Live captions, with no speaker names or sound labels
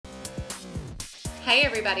Hey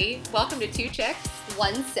everybody, welcome to Two Chicks,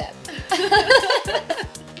 One Sip.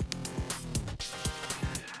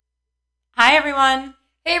 Hi everyone.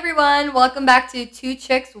 Hey everyone, welcome back to Two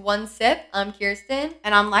Chicks, One Sip. I'm Kiersten.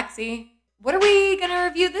 And I'm Lexi. What are we going to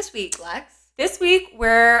review this week, Lex? This week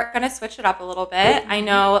we're going to switch it up a little bit. I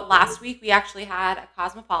know last week we actually had a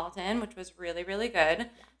Cosmopolitan, which was really, really good.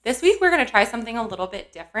 This week we're going to try something a little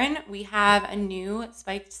bit different. We have a new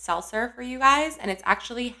spiked seltzer for you guys, and it's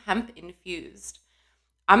actually hemp infused.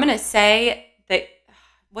 I'm going to say that,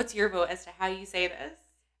 what's your vote as to how you say this?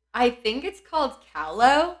 I think it's called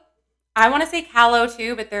KALÓ. I want to say KALÓ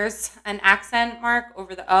too, but there's an accent mark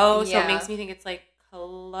over the O, so Yeah. it makes me think it's like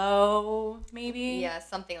KALÓ, maybe? Yeah,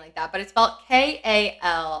 something like that. But it's spelled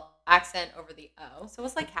K-A-L, accent over the O. So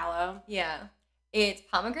it's like KALÓ. Yeah. It's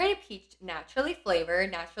pomegranate peach, naturally flavored,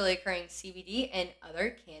 naturally occurring CBD and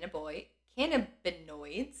other cannabinoids.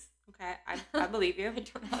 Okay, I believe you. I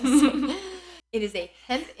don't know how to say it. It is a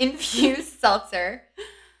hemp-infused seltzer.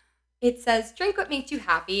 It says, drink what makes you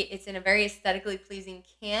happy. It's in a very aesthetically pleasing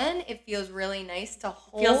can. It feels really nice to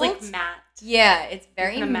hold. Feels like matte. Yeah, it's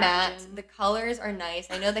very You can matte. imagine. The colors are nice.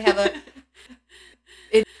 I know they have a...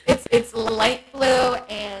 It's light blue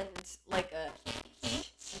and like a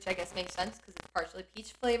peach, which I guess makes sense because it's partially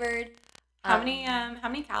peach flavored. How many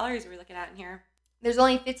calories are we looking at in here? There's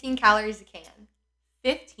only 15 calories a can.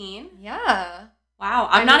 15? Yeah. Wow.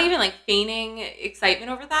 I'm not even like feigning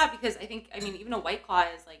excitement over that because I mean, even a White Claw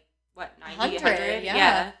is like, what, 90, 100?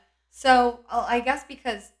 Yeah. So I guess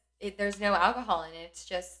because there's no alcohol in it, it's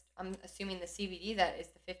just, I'm assuming the CBD that is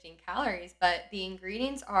the 15 calories, but the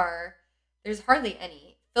ingredients are, there's hardly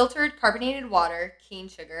any. Filtered carbonated water, cane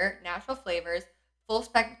sugar, natural flavors, full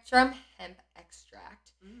spectrum hemp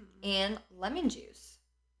extract, and lemon juice.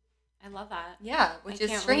 I love that. Yeah, which I is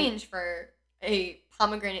can't strange for a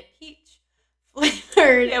pomegranate peach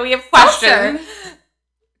flavored. Yeah, we have seltzer. questions.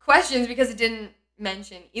 Questions because it didn't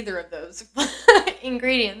mention either of those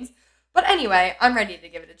ingredients. But anyway, I'm ready to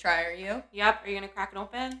give it a try. Are you? Yep. Are you going to crack it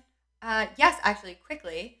open? Yes, actually,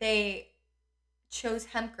 quickly. They chose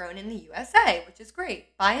hemp grown in the USA, which is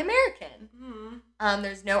great. By American.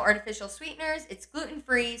 There's no artificial sweeteners. It's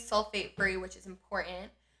gluten-free, sulfate-free, which is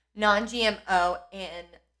important. Non-GMO, and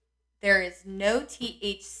there is no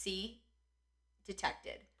THC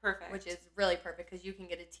detected. Perfect. Which is really perfect because you can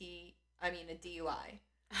get a DUI.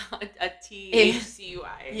 a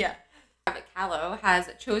THCUI. Yeah. KALÓ has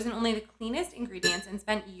chosen only the cleanest ingredients and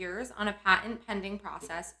spent years on a patent-pending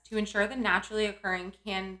process to ensure the naturally occurring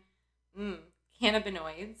cannabinoids,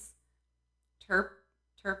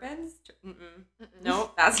 terpenes.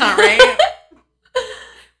 Nope, that's not right.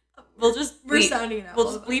 We'll just We're sounding out.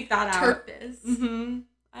 We'll just bleep that out. Terpes.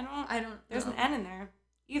 I don't. There's know. an N in there.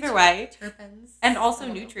 Either way. Terpenes. And also I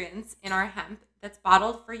don't know. nutrients in our hemp that's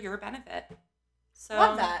bottled for your benefit. So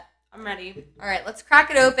Love that. I'm ready. All right, let's crack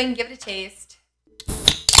it open. Give it a taste.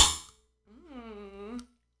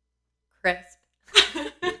 Crisp.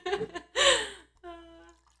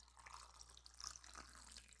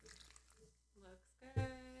 Looks good.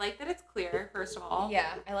 Like that it's clear, first of all.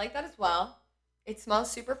 Yeah, I like that as well. It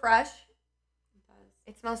smells super fresh. It does.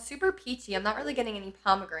 It smells super peachy. I'm not really getting any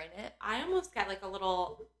pomegranate. I almost get like a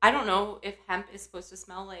little, I don't know if hemp is supposed to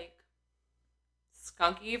smell like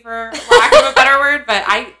skunky for lack of a better word, but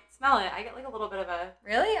I smell it. I get like a little bit of a,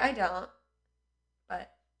 Really? I don't.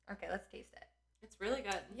 But, okay, let's taste it. it's really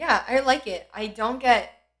good. Yeah, I like it. I don't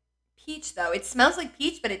get peach, though. It smells like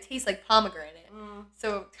peach, but it tastes like pomegranate.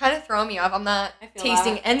 So kind of throwing me off. I'm not I feel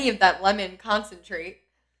tasting that. any of that lemon concentrate.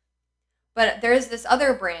 But there's this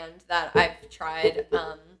other brand that I've tried,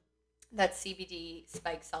 that's CBD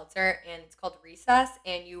spiked seltzer, and it's called Recess,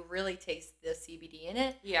 and you really taste the CBD in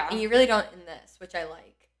it. Yeah. And you really don't in this, which I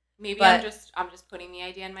like. Maybe but- I'm just putting the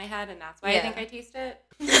idea in my head, and that's why Yeah. I think I taste it.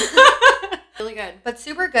 Really good. But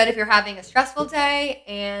super good if you're having a stressful day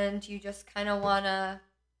and you just kind of want to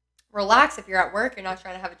relax. If you're at work, you're not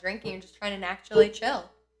trying to have a drink, and you're just trying to naturally chill.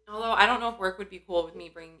 Although I don't know if work would be cool with me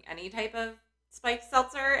bringing any type of spiked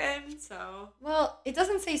seltzer in, so. Well, it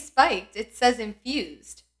doesn't say spiked. It says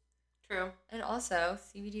infused. True. And also,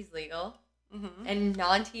 CBD is legal Mm-hmm. and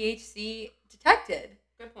non-THC detected.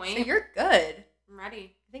 Good point. So you're good. I'm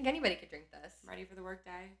ready. I think anybody could drink this. I'm ready for the work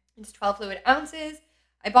day. It's 12 fluid ounces.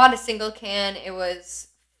 I bought a single can. It was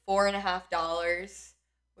 $4.50,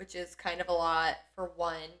 which is kind of a lot for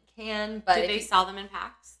one can. But Did they sell them in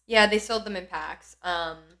packs? Yeah, they sold them in packs.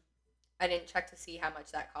 I didn't check to see how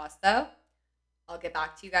much that cost, though. I'll get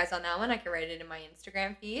back to you guys on that one. I can write it in my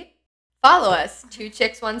Instagram feed. Follow us, Two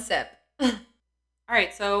Chicks, One Sip. All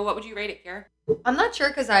right, so what would you rate it, Kier? I'm not sure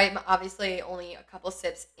because I'm obviously only a couple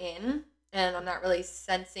sips in. and I'm not really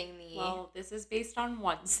sensing the. Well, this is based on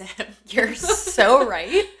one sip. You're so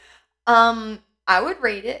right. I would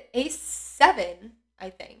rate it a 7, I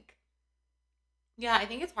think. Yeah, I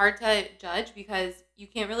think it's hard to judge because you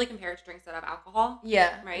can't really compare it to drinks that have alcohol.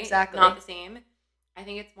 Yeah, right? exactly. Not the same. I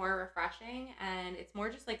think it's more refreshing and it's more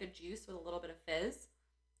just like a juice with a little bit of fizz.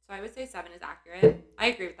 So I would say 7 is accurate. I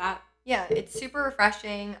agree with that. Yeah, it's super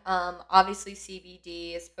refreshing. Obviously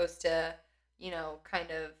CBD is supposed to,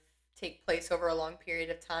 kind of take place over a long period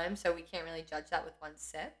of time, so we can't really judge that with one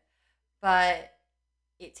sip. But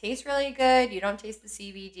it tastes really good. You don't taste the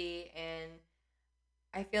CBD, and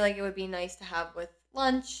I feel like it would be nice to have with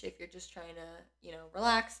lunch if you're just trying to,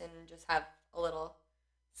 relax and just have a little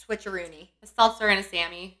switcheroony. A seltzer and a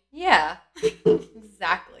Sammy. Yeah,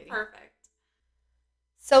 exactly. Perfect.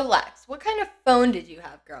 So Lex, what kind of phone did you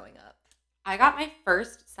have growing up? I got my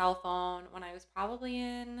first cell phone when I was probably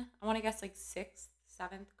in, I want to guess like 6th,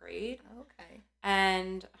 7th grade. Okay.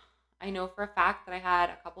 And I know for a fact that I had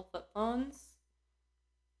a couple flip phones.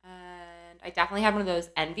 And I definitely had one of those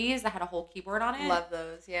Envies that had a whole keyboard on it. Love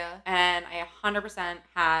those, yeah. And I 100%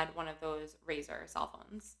 had one of those Razor cell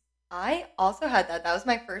phones. I also had that. That was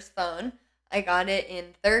my first phone. I got it in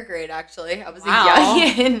 3rd grade, actually. I was Wow. a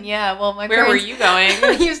youngin'. Yeah, well, my Where were parents you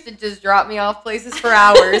going? used to just drop me off places for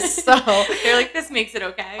hours, so. They're like, this makes it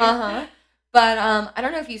okay. Uh-huh. But I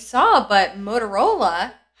don't know if you saw, but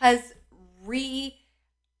Motorola has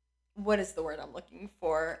what is the word I'm looking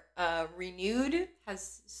for? Renewed?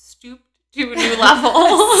 Has stooped to a new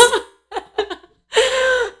level.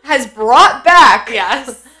 Has brought back.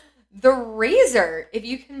 Yes. The Razor. If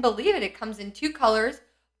you can believe it, it comes in 2 colors,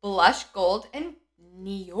 blush gold and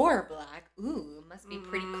Nior black. Ooh, must be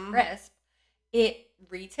pretty crisp. It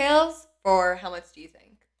retails for how much do you think?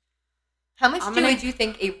 How much would you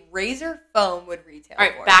think a Razor phone would retail all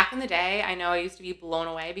right, for? back in the day, I know I used to be blown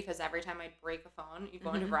away because every time I'd break a phone, you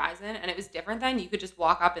go into Verizon, and it was different then. You could just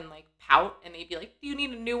walk up and like pout, and they'd be like, "Do you need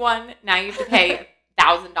a new one?" Now you have to pay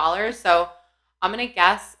 $1,000. So I'm gonna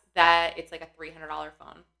guess that it's like a $300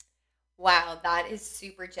 phone. Wow, that is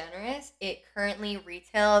super generous. It currently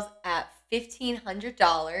retails at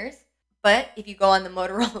 $1,500. But if you go on the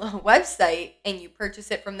Motorola website and you purchase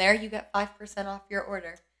it from there, you get 5% off your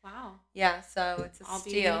order. Wow. Yeah, so it's a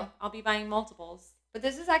steal. I'll be buying multiples. But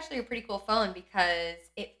this is actually a pretty cool phone because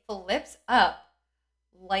it flips up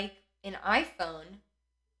like an iPhone,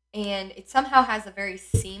 and it somehow has a very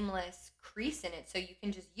seamless crease in it. So you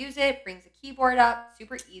can just use it, brings a keyboard up,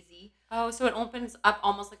 super easy. Oh, so it opens up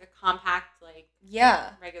almost like a compact, like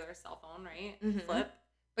regular cell phone, right? Mm-hmm. Flip.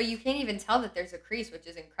 But you can't even tell that there's a crease, which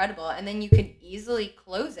is incredible. And then you can easily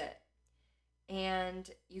close it. And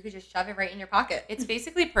you could just shove it right in your pocket. It's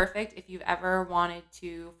basically perfect if you've ever wanted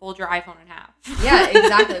to fold your iPhone in half. Yeah,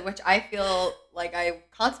 exactly, which I feel like I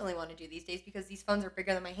constantly want to do these days because these phones are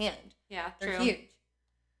bigger than my hand. Yeah, They're true. huge.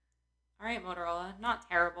 All right, Motorola. Not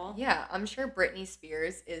terrible. Yeah, I'm sure Britney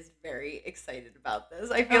Spears is very excited about this.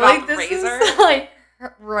 I feel About like the this Razor? is like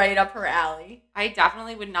right up her alley. I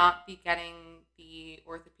definitely would not be getting the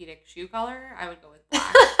orthopedic shoe color. I would go with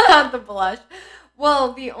black. The blush.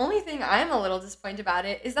 Well, the only thing I'm a little disappointed about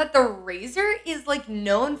it is that the Razor is like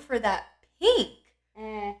known for that pink.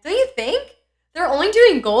 Don't you think? They're only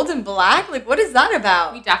doing gold and black? Like, what is that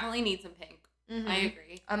about? We definitely need some pink. Mm-hmm. I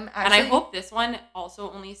agree. Actually, and I hope this one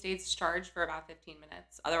also only stays charged for about 15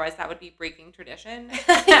 minutes. Otherwise, that would be breaking tradition.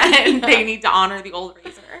 And they need to honor the old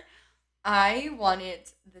Razor. I wanted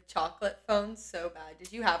the chocolate phone so bad.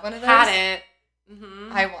 Did you have one of those? Had it.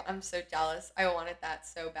 Mm-hmm. I'm so jealous. I wanted that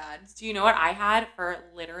so bad. Do you know what I had for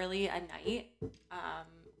literally a night?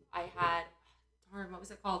 I had, what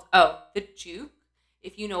was it called? Oh, the Juke.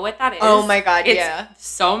 If you know what that is. Oh my God, yeah. It's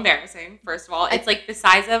so embarrassing, first of all. It's like the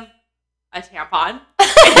size of a tampon.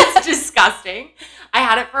 It's disgusting. I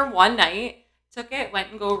had it for one night. Took it, went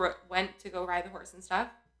to go ride the horse and stuff.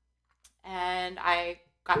 And I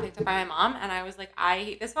got picked up by my mom, and I was like, I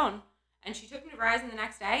hate this phone. And she took me to Verizon the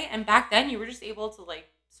next day, and back then you were just able to like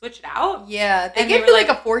switch it out. Yeah, they gave you like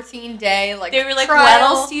a 14-day like they were like, trial. What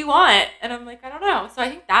else do you want? And I'm like, I don't know. So I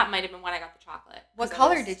think that might have been when I got the chocolate. What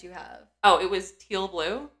color did you have? Oh, it was teal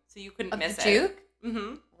blue, so you couldn't miss the it. Juke?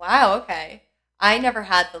 Mm-hmm. Wow, okay. I never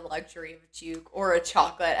had the luxury of a Juke or a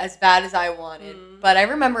chocolate as bad as I wanted. But I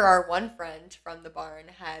remember our one friend from the barn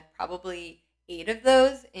had probably 8 of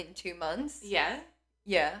those in 2 months. Yeah?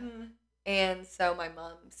 Yeah. And so my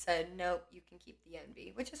mom said, nope, you can keep the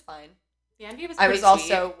Envy, which is fine. The Envy was I pretty was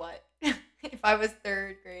also, what? If I was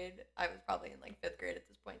 3rd grade, I was probably in like 5th grade at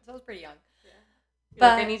this point. So I was pretty young. Yeah.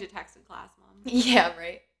 But I need to text in class, Mom. Yeah,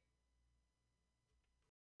 right.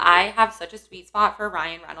 I I have such a sweet spot for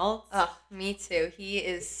Ryan Reynolds. Oh, me too. He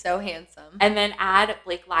is so handsome. And then add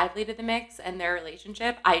Blake Lively to the mix and their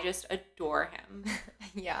relationship. I just adore him.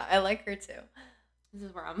 Yeah, I like her too. This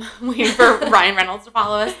is where I'm waiting for Ryan Reynolds to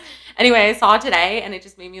follow us. Anyway, I saw it today and it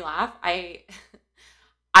just made me laugh. I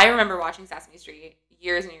remember watching Sesame Street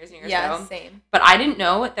years and years and years ago. Yeah, same. But I didn't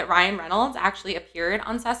know that Ryan Reynolds actually appeared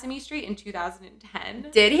on Sesame Street in 2010.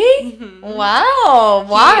 Did he? Mm-hmm. Wow.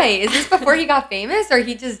 Why? Is this before he got famous or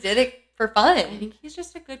he just did it for fun? I think he's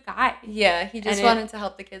just a good guy. Yeah, he just wanted to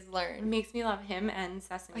help the kids It learn. makes me love him and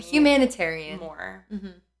Sesame. A humanitarian. More.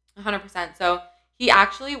 Mm-hmm. 100%. So he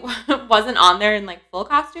actually wasn't on there in like full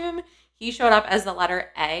costume. He showed up as the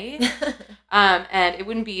letter A, and it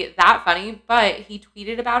wouldn't be that funny, but he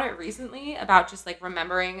tweeted about it recently, about just like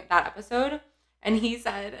remembering that episode. And he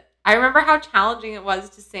said, I remember how challenging it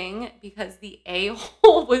was to sing because the A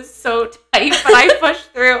hole was so tight, but I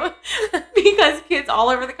pushed through because kids all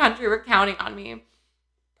over the country were counting on me.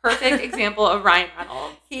 Perfect example of Ryan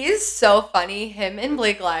Reynolds. He is so funny. Him and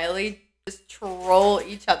Blake Lively just troll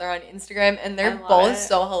each other on Instagram, and they're both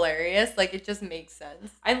so hilarious. Like, it just makes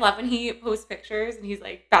sense. I love when he posts pictures and he's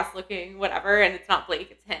like best looking, whatever, and it's not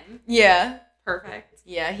Blake, it's him. Yeah. Perfect.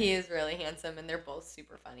 Yeah, he is really handsome, and they're both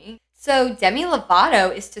super funny. So Demi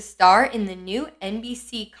Lovato is to star in the new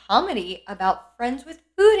NBC comedy about friends with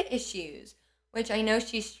food issues, which I know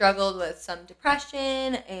she struggled with some depression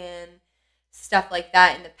and stuff like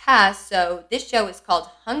that in the past. So this show is called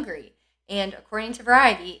Hungry. And according to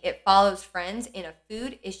Variety, it follows friends in a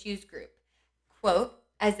food issues group. Quote,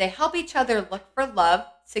 as they help each other look for love,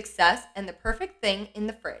 success, and the perfect thing in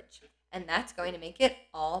the fridge. And that's going to make it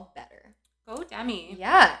all better. Go Demi.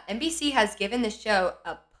 Yeah, NBC has given the show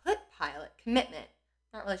a put pilot commitment.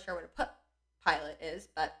 Not really sure what a put pilot is,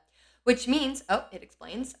 but which means, it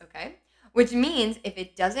explains, okay. Which means if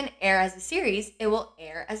it doesn't air as a series, it will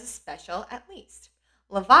air as a special at least.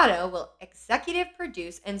 Lovato will executive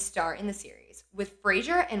produce and star in the series, with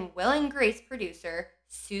Frasier and Will and Grace producer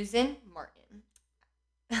Susan Martin.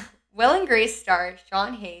 Will and Grace star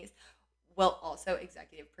Sean Hayes will also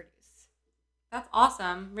executive produce. That's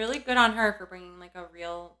awesome. Really good on her for bringing like a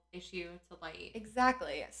real issue to light.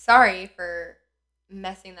 Exactly. Sorry for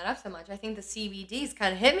messing that up so much. I think the CBDs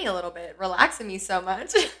kind of hit me a little bit, relaxing me so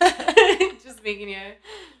much. Just making you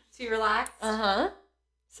too relaxed. Uh-huh.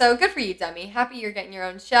 So good for you, Demi. Happy you're getting your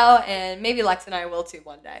own show, and maybe Lex and I will too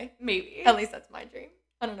one day. Maybe. At least that's my dream.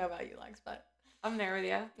 I don't know about you, Lex, but I'm there with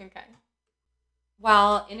you. Okay.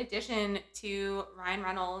 Well, in addition to Ryan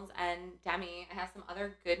Reynolds and Demi, I have some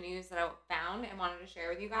other good news that I found and wanted to share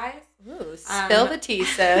with you guys. Ooh, spill the tea,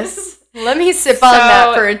 sis. Let me sip on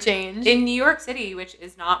that for a change. In New York City, which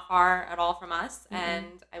is not far at all from us,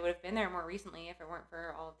 and I would have been there more recently if it weren't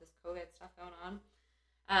for all of this COVID stuff going on.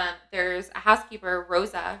 There's a housekeeper,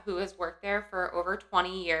 Rosa, who has worked there for over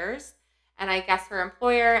 20 years. And I guess her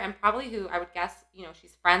employer, and probably who I would guess,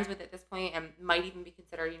 she's friends with at this point and might even be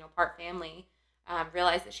considered, part family,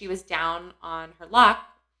 realized that she was down on her luck,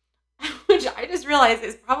 which I just realized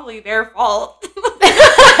is probably their fault. But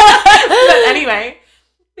anyway,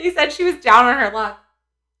 they said she was down on her luck.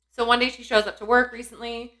 So one day she shows up to work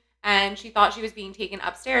recently, and she thought she was being taken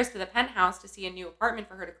upstairs to the penthouse to see a new apartment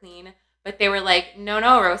for her to clean. But they were like, no,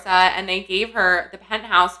 Rosa. And they gave her the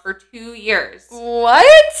penthouse for 2 years.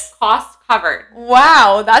 What? Cost covered.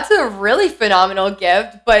 Wow, that's a really phenomenal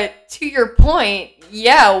gift. But to your point,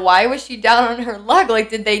 yeah, why was she down on her luck?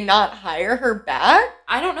 Like, did they not hire her back?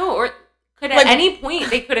 I don't know. Or could at any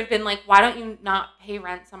point they could have been like, why don't you not pay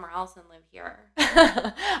rent somewhere else and live here?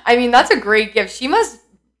 I mean, that's a great gift. She must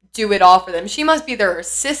do it all for them. She must be their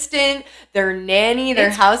assistant, their nanny, their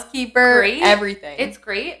housekeeper, great. Everything. It's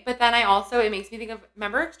great, but then it makes me think of,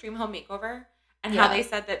 remember Extreme Home Makeover? And how they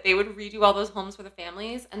said that they would redo all those homes for the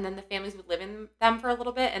families, and then the families would live in them for a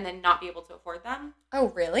little bit and then not be able to afford them. Oh,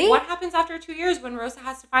 really? What happens after 2 years when Rosa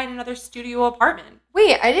has to find another studio apartment?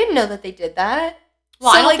 Wait, I didn't know that they did that.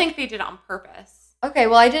 Well, so, I don't think they did it on purpose. Okay,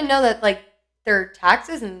 well, I didn't know that, their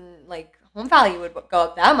taxes and, home value would go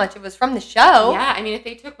up that much. It was from the show. Yeah, I mean, if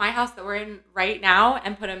they took my house that we're in right now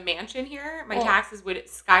and put a mansion here, my taxes would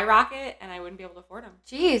skyrocket and I wouldn't be able to afford them.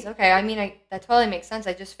 Jeez, okay. I mean, that totally makes sense.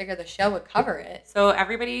 I just figured the show would cover it. So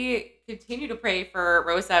everybody continue to pray for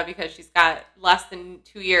Rosa because she's got less than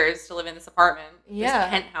 2 years to live in this apartment. Yeah. This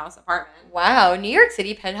penthouse apartment. Wow, New York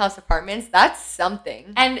City penthouse apartments, that's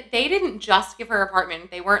something. And they didn't just give her an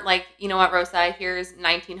apartment. They weren't like, you know what, Rosa, here's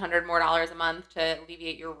 $1,900 more a month to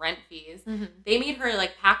alleviate your rent fees. Mm-hmm. They made her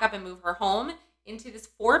pack up and move her home into this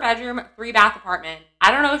 4-bedroom, 3-bath apartment.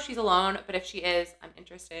 I don't know if she's alone, but if she is, I'm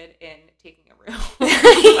interested in taking a room.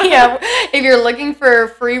 Yeah, if you're looking for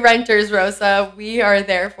free renters, Rosa, we are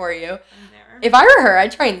there for you. I'm there. If I were her,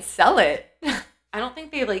 I'd try and sell it. I don't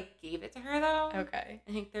think they like gave it to her though. Okay.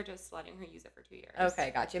 I think they're just letting her use it for 2 years.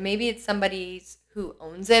 Okay, gotcha. Maybe it's somebody who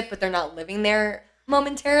owns it, but they're not living there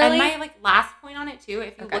momentarily. And my like last point on it too,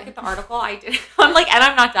 if you look at the article, I'm like, and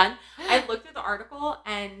I'm not done. I looked at the article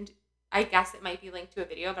and I guess it might be linked to a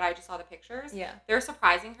video, but I just saw the pictures. Yeah. They're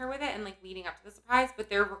surprising her with it and like leading up to the surprise, but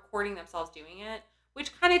they're recording themselves doing it,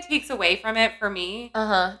 which kind of takes away from it for me.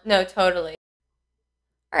 No, totally.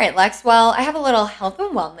 All right, Lex. Well, I have a little health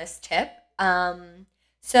and wellness tip.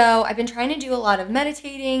 So I've been trying to do a lot of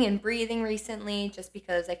meditating and breathing recently just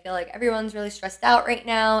because I feel like everyone's really stressed out right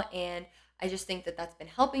now. And I just think that that's been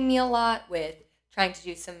helping me a lot with trying to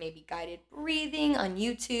do some maybe guided breathing on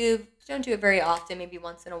YouTube. Don't do it very often, maybe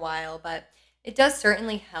once in a while, but it does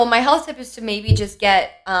certainly help. Well, my health tip is to maybe just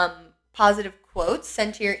get positive quotes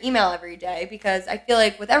sent to your email every day because I feel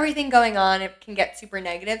like with everything going on, it can get super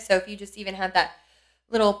negative. So if you just even have that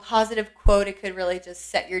little positive quote, it could really just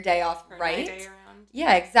set your day off right. Day around.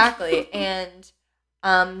 Yeah, exactly. And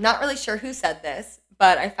not really sure who said this,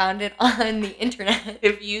 but I found it on the internet.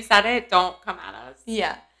 If you said it, don't come at us.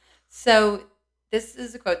 Yeah. So this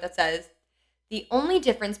is a quote that says, "The only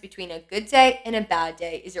difference between a good day and a bad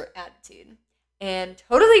day is your attitude." And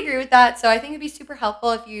totally agree with that. So I think it'd be super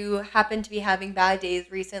helpful if you happen to be having bad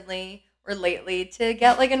days recently or lately to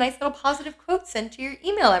get like a nice little positive quote sent to your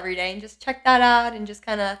email every day and just check that out and just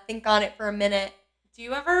kind of think on it for a minute. Do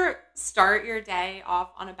you ever start your day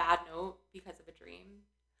off on a bad note because of a dream?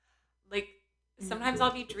 Like sometimes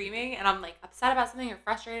I'll be dreaming and I'm like upset about something or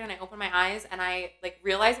frustrated and I open my eyes and I like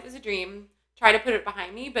realize it was a dream, try to put it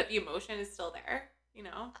behind me, but the emotion is still there, you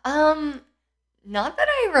know? Not that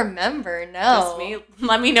I remember, no. Just me.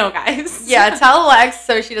 Let me know, guys. Yeah, tell Lex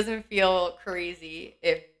so she doesn't feel crazy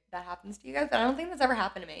if that happens to you guys, but I don't think that's ever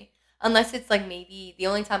happened to me. Unless it's like maybe the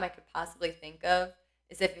only time I could possibly think of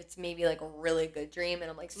is if it's maybe like a really good dream and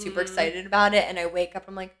I'm like super excited about it and I wake up,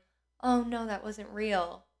 I'm like, oh no, that wasn't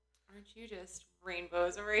real. Aren't you just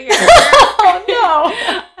rainbows over here? Oh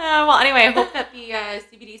no. Well, anyway, I hope that the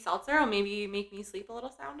CBD seltzer will maybe make me sleep a little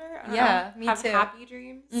sounder. Yeah, me have too. Happy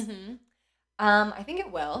dreams. Mm-hmm. I think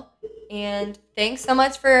it will. And thanks so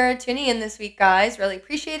much for tuning in this week, guys. Really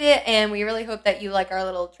appreciate it. And we really hope that you like our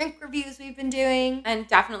little drink reviews we've been doing. And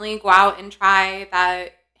definitely go out and try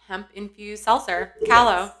that hemp-infused seltzer,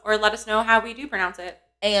 KALÓ, or let us know how we do pronounce it.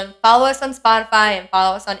 And follow us on Spotify and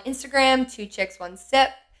follow us on Instagram, 2 Chicks 1 Sip.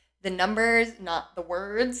 The numbers, not the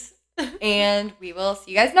words. And we will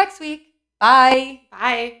see you guys next week. Bye.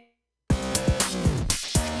 Bye.